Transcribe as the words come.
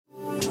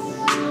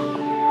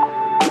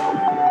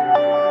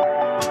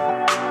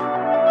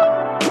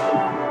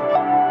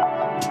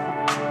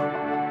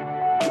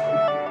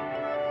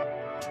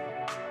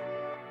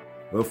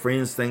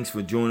friends, thanks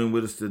for joining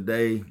with us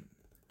today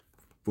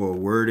for a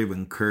Word of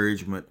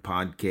Encouragement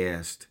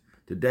podcast.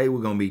 Today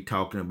we're going to be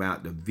talking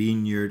about the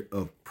vineyard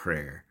of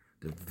prayer.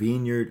 The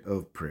vineyard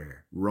of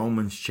prayer.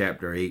 Romans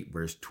chapter 8,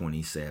 verse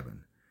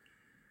 27.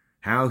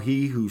 How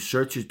he who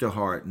searches the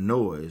heart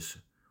knows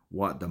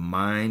what the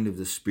mind of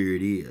the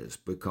Spirit is,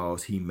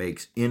 because he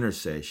makes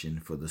intercession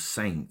for the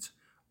saints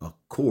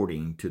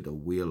according to the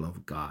will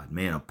of God.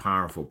 Man, a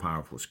powerful,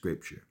 powerful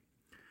scripture.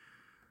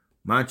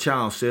 My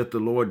child, saith the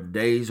Lord, the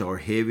days are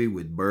heavy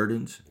with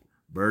burdens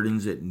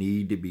that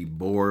need to be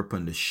bore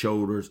upon the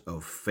shoulders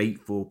of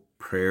faithful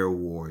prayer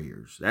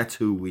warriors. That's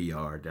who we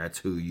are. That's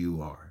who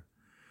you are.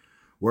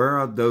 Where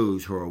are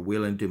those who are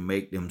willing to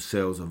make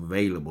themselves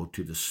available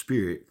to the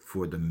Spirit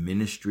for the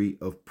ministry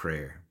of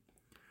prayer?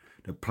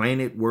 The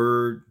planted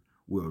word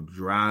will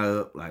dry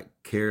up like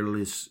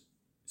careless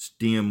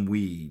stem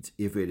weeds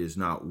if it is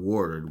not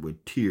watered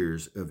with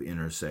tears of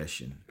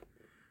intercession.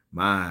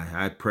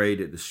 I pray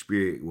that the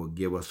Spirit will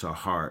give us a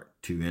heart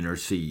to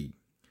intercede.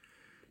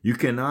 You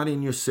cannot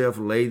in yourself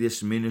lay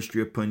this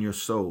ministry upon your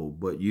soul,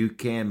 but you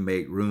can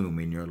make room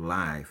in your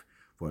life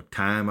for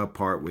time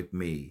apart with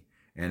me.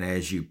 And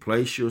as you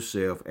place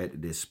yourself at the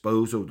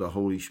disposal of the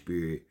Holy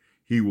Spirit,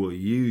 He will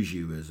use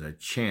you as a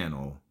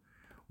channel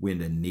when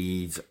the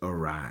needs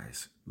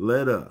arise.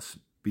 Let us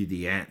be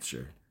the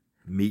answer,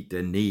 meet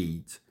the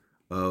needs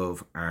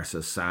of our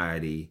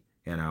society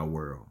and our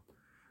world.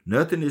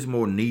 Nothing is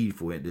more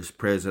needful at this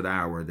present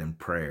hour than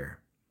prayer.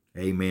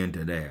 Amen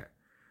to that.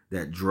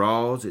 That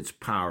draws its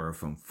power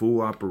from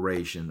full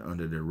operation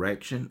under the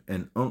direction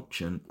and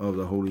unction of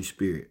the Holy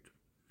Spirit.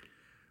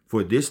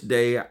 For this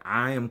day,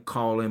 I am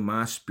calling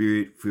my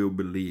Spirit-filled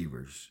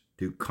believers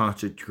to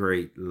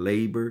concentrate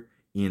labor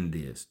in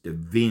this, the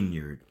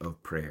vineyard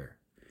of prayer.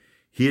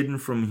 Hidden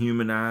from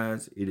human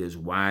eyes, it is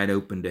wide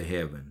open to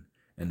heaven,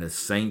 and the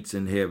saints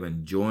in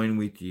heaven join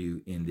with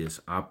you in this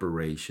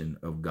operation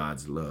of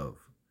God's love.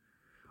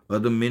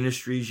 Other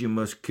ministries you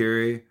must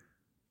carry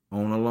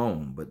on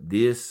alone, but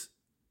this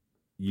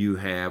you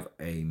have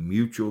a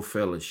mutual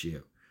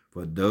fellowship.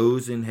 For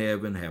those in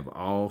heaven have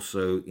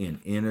also an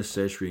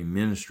intercessory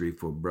ministry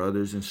for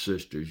brothers and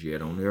sisters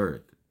yet on the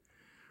earth.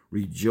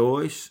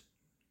 Rejoice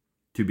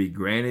to be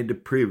granted the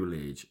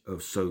privilege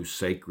of so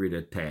sacred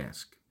a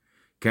task.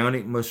 Count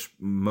it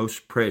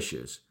most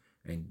precious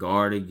and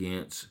guard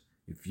against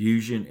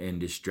effusion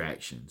and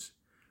distractions.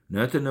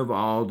 Nothing of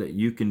all that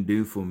you can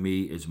do for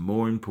me is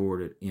more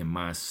important in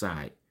my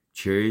sight.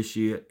 Cherish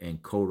it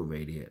and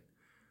cultivate it.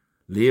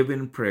 Live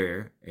in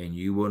prayer, and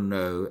you will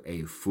know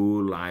a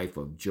full life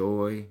of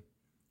joy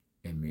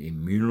and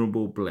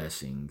immeasurable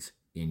blessings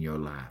in your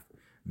life.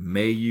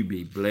 May you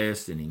be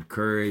blessed and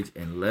encouraged,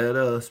 and let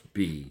us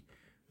be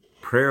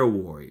prayer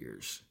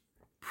warriors,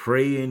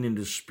 praying in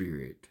the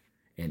Spirit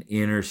and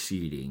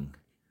interceding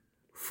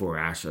for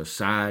our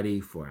society,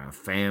 for our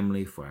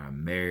family, for our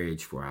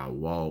marriage, for our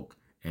walk,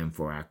 and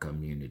for our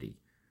community.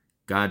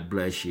 God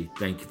bless you.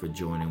 Thank you for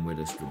joining with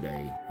us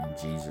today. In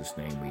Jesus'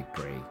 name we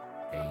pray.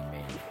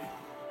 Amen.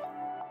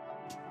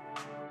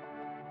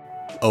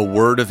 A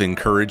Word of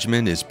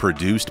Encouragement is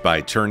produced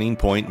by Turning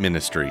Point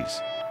Ministries.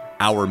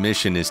 Our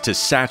mission is to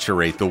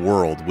saturate the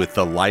world with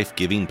the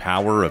life-giving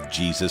power of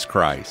Jesus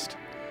Christ.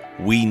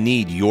 We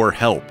need your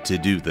help to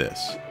do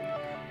this.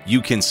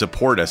 You can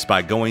support us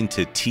by going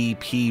to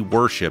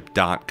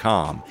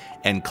tpworship.com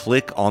and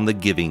click on the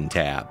Giving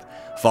tab.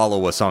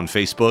 Follow us on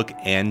Facebook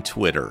and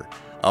Twitter.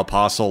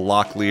 Apostle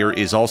Locklear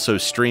is also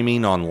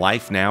streaming on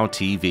LifeNow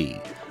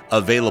TV.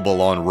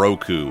 Available on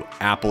Roku,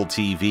 Apple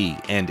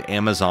TV, and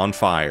Amazon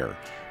Fire.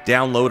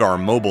 Download our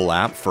mobile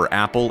app for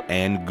Apple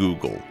and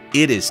Google.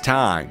 It is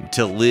time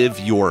to live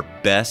your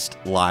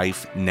best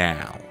life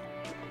now.